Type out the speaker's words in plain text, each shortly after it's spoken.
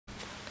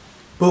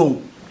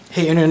Boom.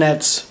 Hey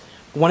internets,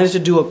 wanted to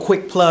do a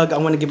quick plug. I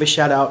want to give a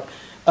shout out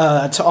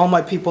to all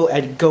my people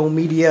at Go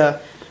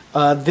Media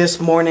this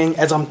morning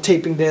as I'm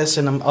taping this,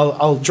 and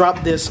I'll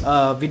drop this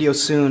video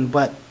soon,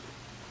 but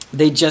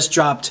they just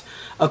dropped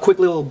a quick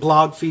little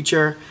blog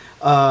feature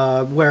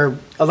where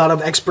a lot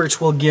of experts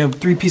will give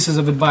 3 pieces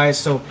of advice.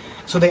 So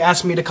they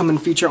asked me to come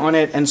and feature on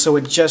it, and so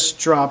it just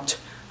dropped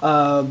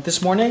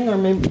this morning or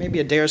maybe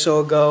a day or so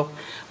ago.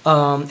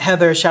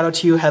 Heather, shout out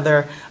to you,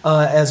 Heather,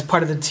 as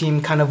part of the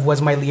team, kind of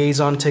was my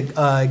liaison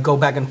to go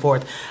back and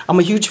forth. I'm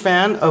a huge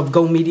fan of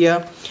Go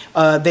Media.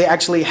 They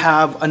actually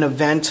have an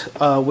event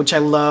which I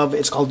love.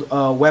 It's called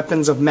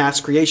Weapons of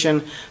Mass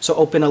Creation. So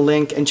open a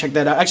link and check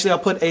that out. Actually, I'll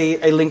put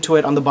a link to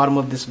it on the bottom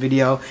of this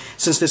video,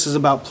 since this is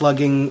about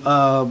plugging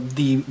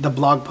the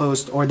blog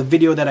post or the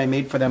video that I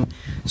made for them.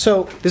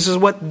 So this is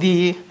what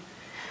the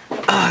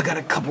I got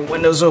a couple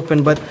windows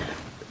open, but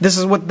this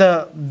is what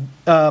the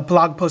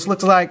blog post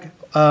looks like.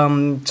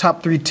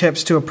 Top 3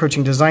 tips to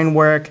approaching design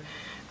work.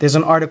 There's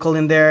an article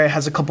in there. It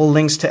has a couple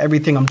links to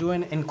everything I'm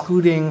doing,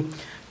 including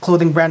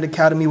Clothing Brand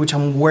Academy, which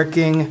I'm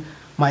working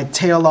my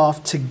tail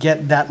off to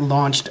get that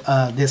launched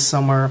this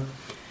summer.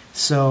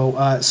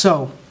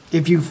 So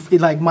if you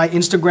like, my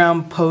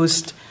Instagram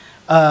post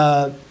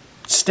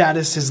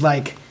status is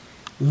like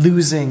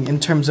losing in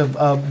terms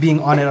of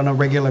being on it on a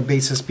regular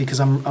basis, because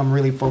I'm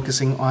really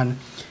focusing on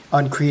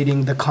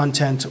creating the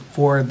content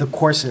for the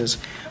courses.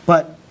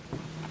 But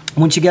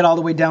once you get all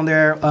the way down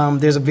there,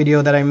 there's a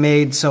video that I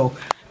made, so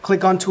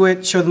click onto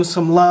it, show them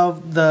some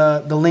love.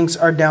 The links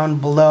are down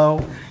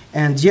below,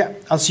 and yeah,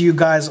 I'll see you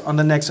guys on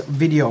the next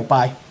video.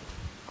 Bye.